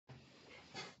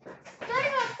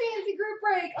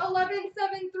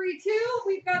11-7-3-2.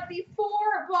 We've got the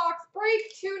 4-box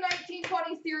break, 2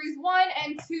 1920 Series 1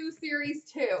 and 2 Series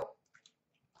 2.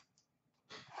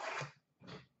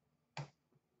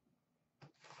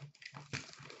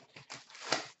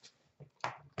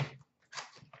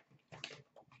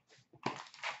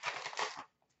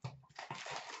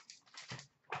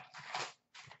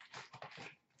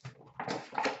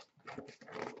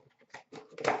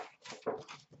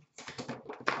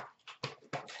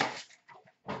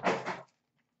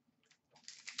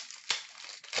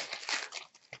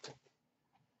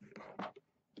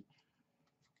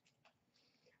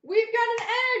 We've got an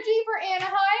energy for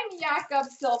Anaheim, Jakob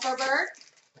Silfverberg.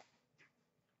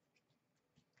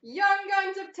 Young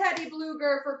Guns of Teddy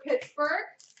Bluger for Pittsburgh.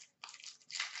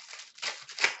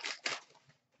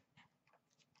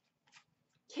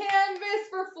 Canvas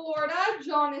for Florida,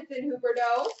 Jonathan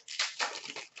Huberdeau.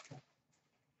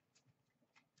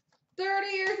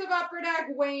 30 years of Upper Deck,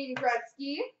 Wayne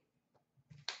Gretzky.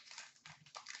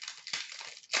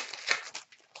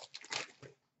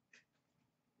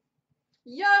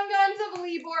 Young Guns of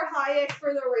Libor Hayek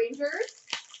for the Rangers.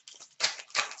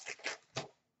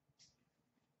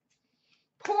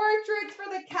 Portraits for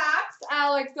the Caps,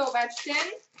 Alex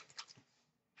Ovechkin.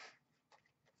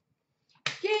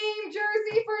 Game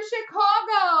jersey for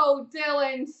Chicago,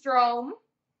 Dylan Strome.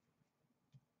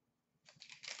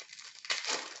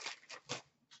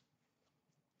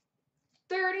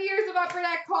 "30 years of Upper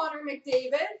Deck, Connor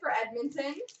McDavid for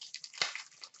Edmonton.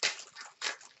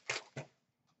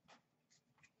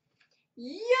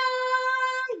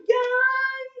 Young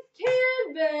Guns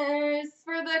canvas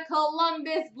for the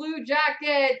Columbus Blue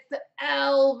Jackets,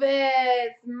 Elvis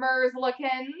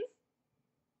Merzlikins.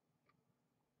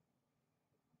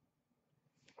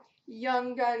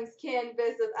 Young Guns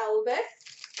canvas of Elvis.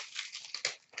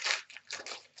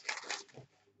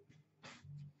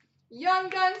 Young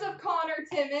Guns of Connor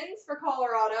Timmins for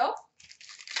Colorado.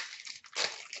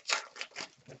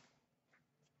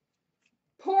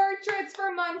 Portraits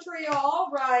for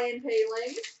Montreal, Ryan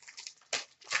Poehling.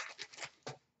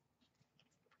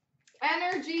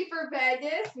 Energy for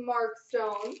Vegas, Mark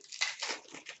Stone.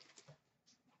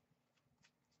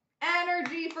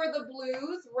 Energy for the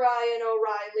Blues, Ryan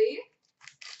O'Reilly.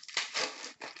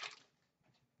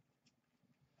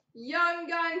 Young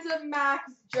Guns of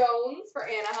Max Jones for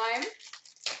Anaheim.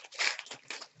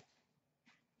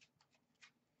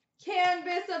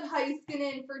 Canvas of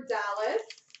Heiskanen for Dallas.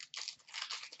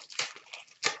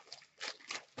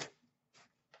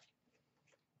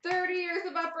 "30 years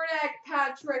of Upper Deck,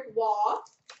 Patrick Waugh.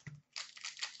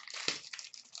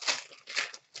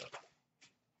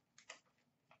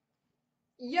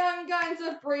 Young Guns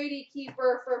of Brady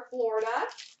Keeper for Florida.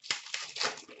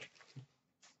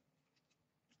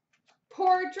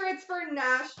 Portraits for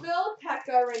Nashville,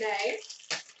 Pekka Rinne.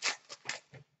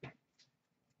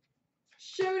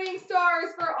 Shooting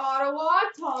Stars for Ottawa,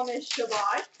 Thomas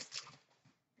Chabot.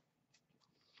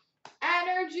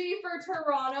 Energy for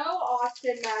Toronto,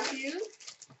 Austin Matthews.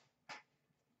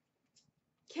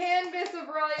 Canvas of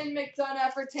Ryan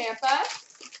McDonough for Tampa.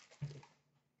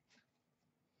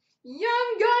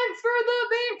 Young Guns for the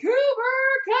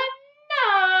Vancouver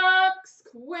Canucks,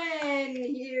 Quinn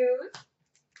Hughes.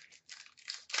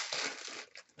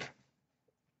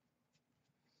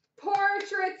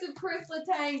 Portraits of Chris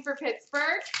Letang for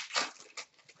Pittsburgh.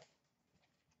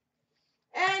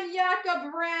 And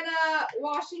Jakob Vrana,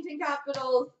 Washington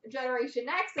Capitals Generation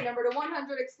X, and number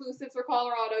 /100 exclusives for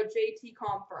Colorado, JT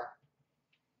Compher.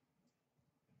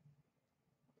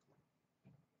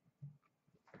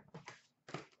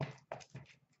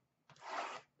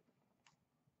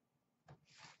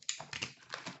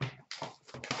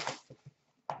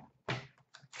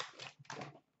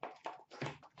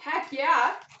 Heck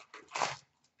yeah.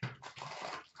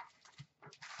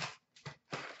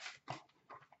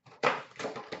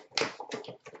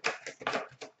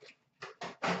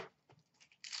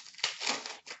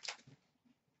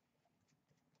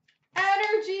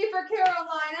 Energy for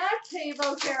Carolina,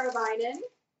 Teuvo Teravainen.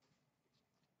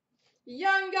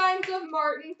 Young Guns of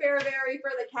Martin Fairbury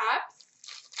for the Caps.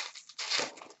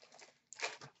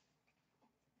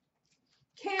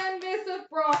 Canvas of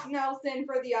Brock Nelson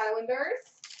for the Islanders.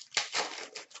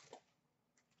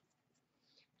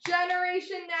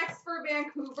 Generation Next for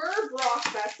Vancouver,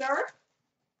 Brock Besser.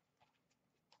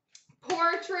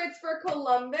 Portraits for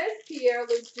Columbus,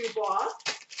 Pierre-Luc Dubois.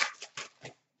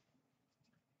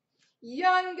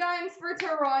 Young Guns for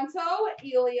Toronto,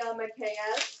 Ilya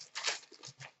Mikheyev.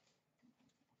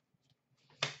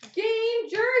 Game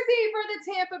jersey for the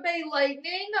Tampa Bay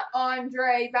Lightning,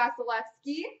 Andrei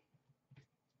Vasilevsky.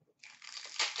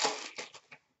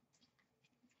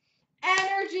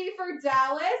 Energy Energy for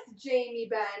Dallas, Jamie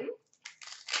Benn.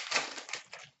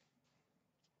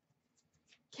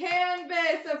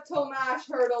 Canvas of Tomas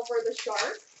Hertl for the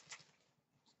Sharks.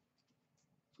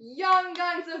 Young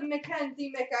Guns of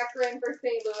Mackenzie McEachran for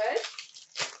St. Louis.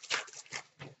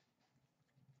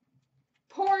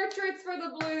 Portraits for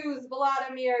the Blues,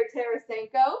 Vladimir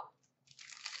Tarasenko.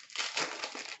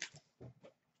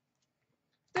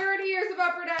 30 years of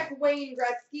Upper Deck, Wayne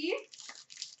Gretzky.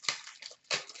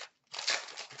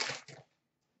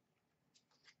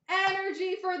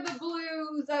 Energy for the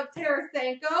Blues of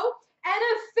Tarasenko. And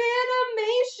a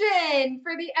Fanimation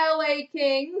for the LA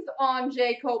Kings,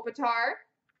 Anze Kopitar.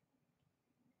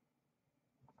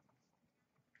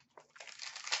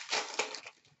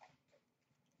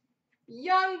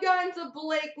 Young Guns of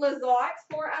Blake Lizotte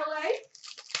for LA.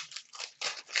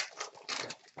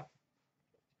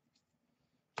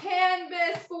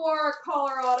 Canvas for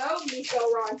Colorado, Mikko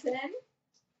Rantanen.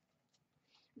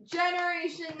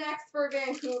 Generation Next for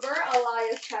Vancouver,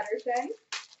 Elias Pettersson.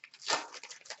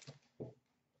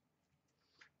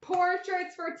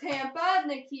 Portraits for Tampa,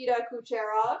 Nikita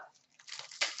Kucherov.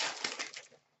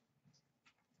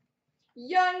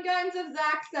 Young Guns of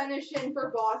Zach Senyshyn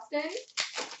for Boston.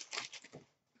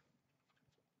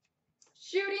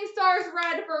 Shooting Stars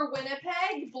Red for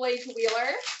Winnipeg, Blake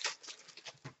Wheeler.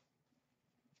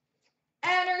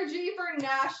 Energy for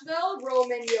Nashville,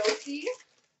 Roman Josi.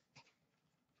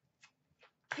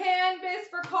 Canvas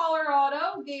for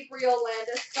Colorado, Gabriel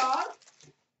Landeskog.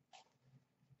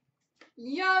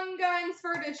 Young Guns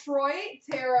for Detroit,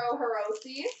 Taro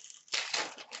Hirose.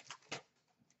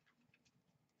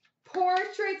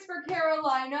 Portraits for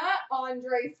Carolina,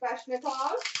 Andrei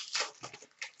Svechnikov.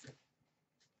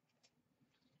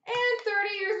 And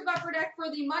 30 years of Upper Deck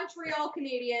for the Montreal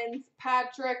Canadiens,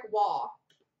 Patrick Waugh.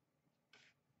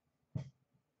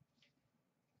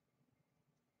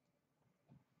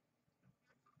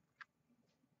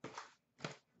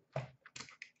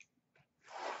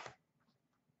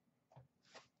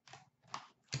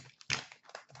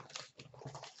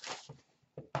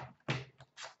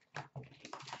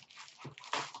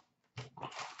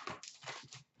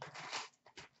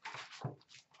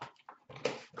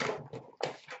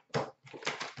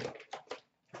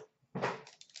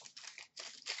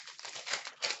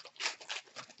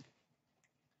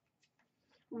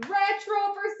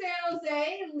 Retro for San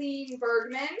Jose, Lean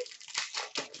Bergman.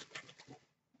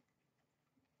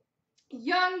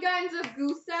 Young Guns of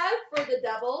Gusev for the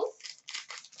Devils.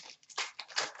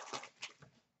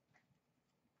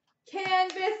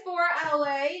 Canvas for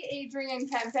LA, Adrian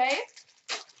Kempe.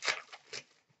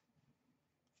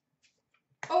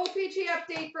 OPG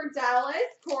update for Dallas,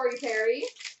 Corey Perry.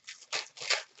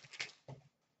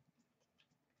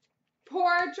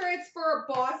 Portraits for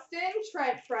Boston,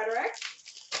 Trent Frederick.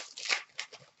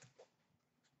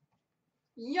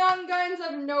 Young Guns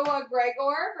of Noah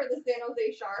Gregor for the San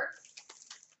Jose Sharks.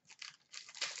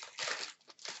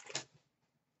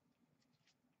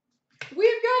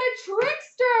 We've got a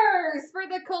Tricksters for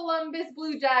the Columbus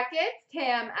Blue Jackets,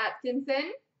 Cam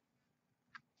Atkinson.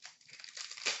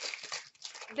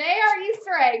 They are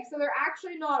Easter eggs, so they're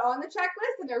actually not on the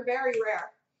checklist, and they're very rare.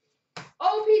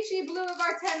 OPG Blue of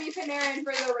Artemi Panarin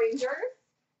for the Rangers.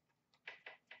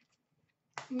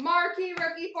 Marquee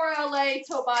Rookie for LA,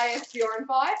 Tobias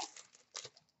Bjornfot.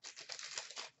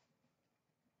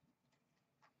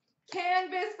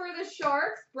 Canvas for the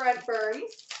Sharks, Brent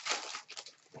Burns.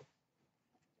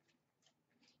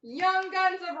 Young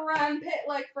Guns of Rem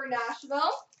Pitlick for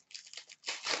Nashville.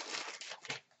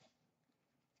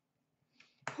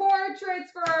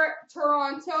 Portraits for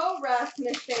Toronto,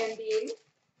 Rasmus Sandin.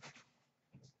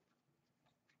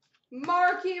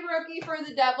 Marquee Rookie for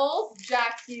the Devils,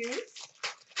 Jack Hughes.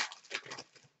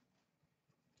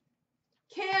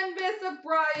 Canvas of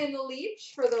Brian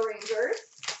Leach for the Rangers.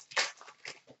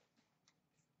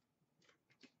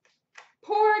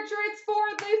 Portraits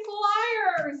for the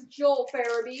Flyers, Joel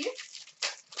Farabee.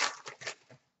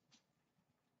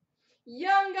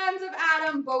 Young Guns of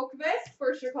Adam Boqvist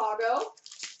for Chicago.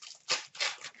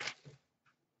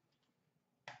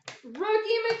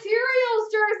 Rookie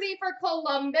Materials jersey for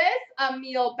Columbus,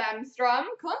 Emil Bemstrom.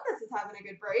 Columbus is having a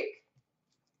good break.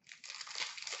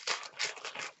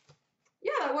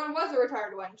 Yeah, that one was a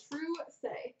retired one. True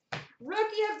say.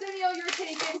 Rookie of Daniil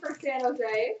Yurtakin for San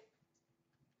Jose.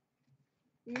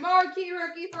 Marquee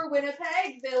Rookie for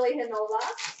Winnipeg, Billy Hinola.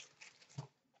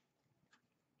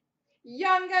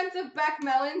 Young Guns of Beck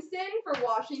Mellanston for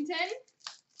Washington.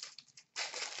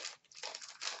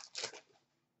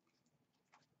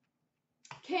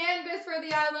 Canvas for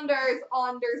the Islanders,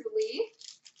 Anders Lee.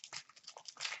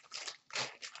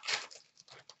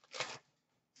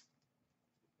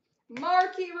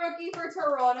 Marquee rookie for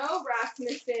Toronto,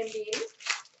 Rasmus Sandin.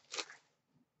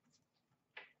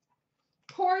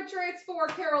 Portraits for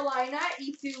Carolina,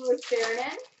 Eetu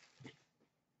Luostarinen.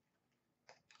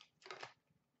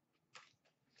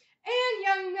 And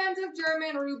Young Guns of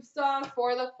German Rubstock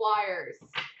for the Flyers.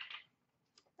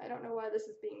 I don't know why this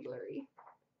is being blurry.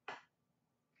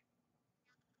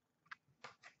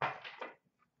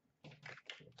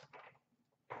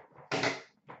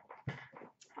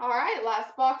 All right,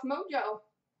 last box mojo.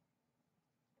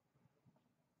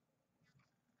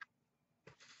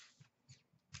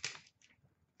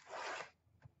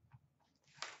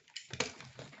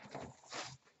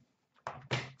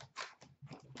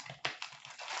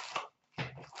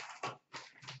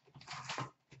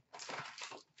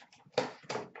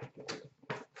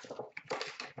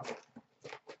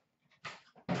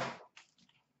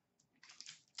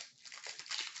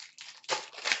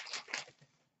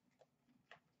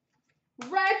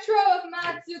 Retro of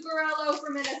Matt Zuccarello for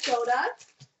Minnesota.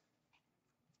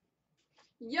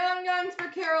 Young Guns for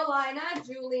Carolina,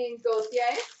 Julien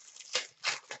Gauthier.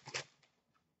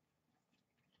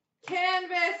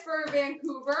 Canvas for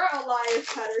Vancouver, Elias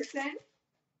Pettersson.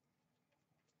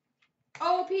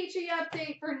 OPG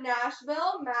update for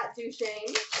Nashville, Matt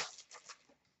Duchene.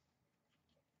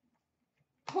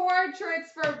 Portraits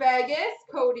for Vegas,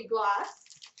 Cody Glass.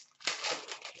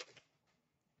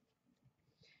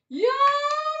 Young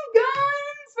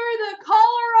Guns for the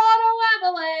Colorado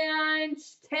Avalanche,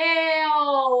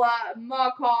 Tail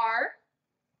Makar.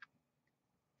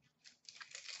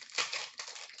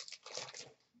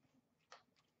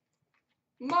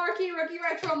 Marquee rookie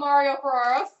retro Mario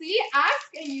Ferraro. See, ask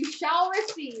and you shall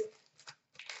receive.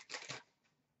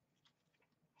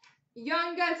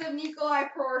 Young Guns of Nikolai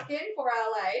Prorkin for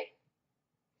LA.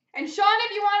 And Sean,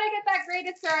 if you want to get that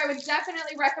graded, sir, I would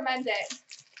definitely recommend it.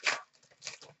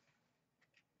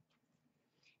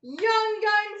 Young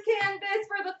Guns canvas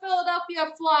for the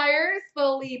Philadelphia Flyers,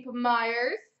 Philippe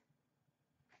Myers.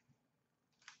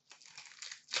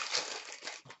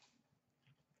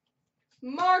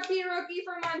 Marquee rookie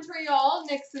for Montreal,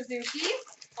 Nick Suzuki.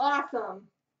 Awesome.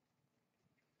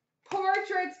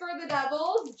 Portraits for the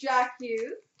Devils, Jack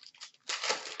Hughes.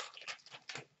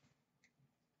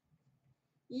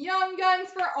 Young Guns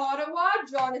for Ottawa,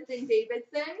 Jonathan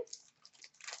Davidson.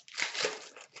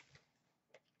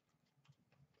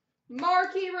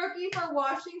 Marquee rookie for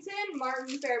Washington,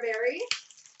 Martin Fairberry.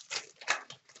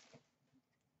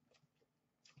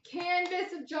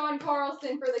 Canvas of John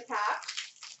Carlson for the Caps.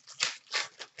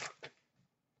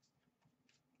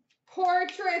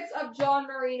 Portraits of John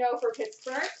Marino for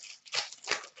Pittsburgh.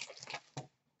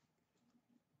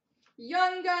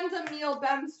 Young Guns of Neil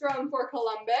Bemstrom for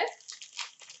Columbus.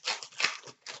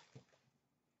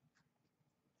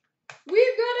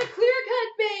 We've got a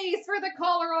clear-cut base for the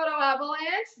Colorado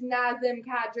Avalanche, Nazem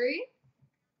Kadri.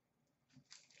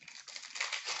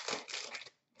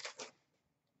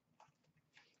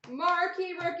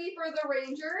 Marquee rookie for the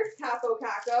Rangers, Capo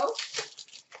Caco.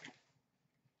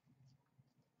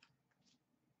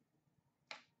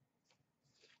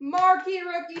 Marquee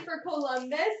rookie for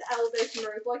Columbus, Elvis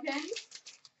Merzlikins.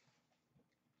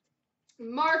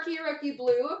 Marquee rookie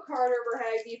blue of Carter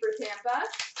Verhaeghe for Tampa.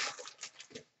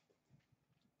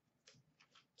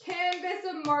 Canvas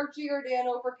of Mark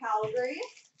Giordano for Calgary.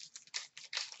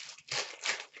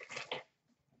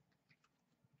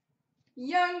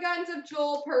 Young Guns of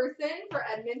Joel Person for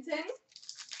Edmonton.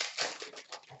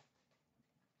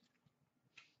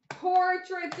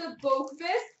 Portraits of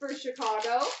Boqvist for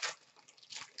Chicago.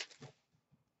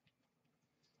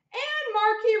 And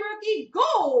Marquee rookie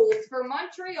gold for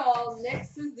Montreal, Nick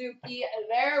Suzuki.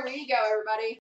 There we go, everybody.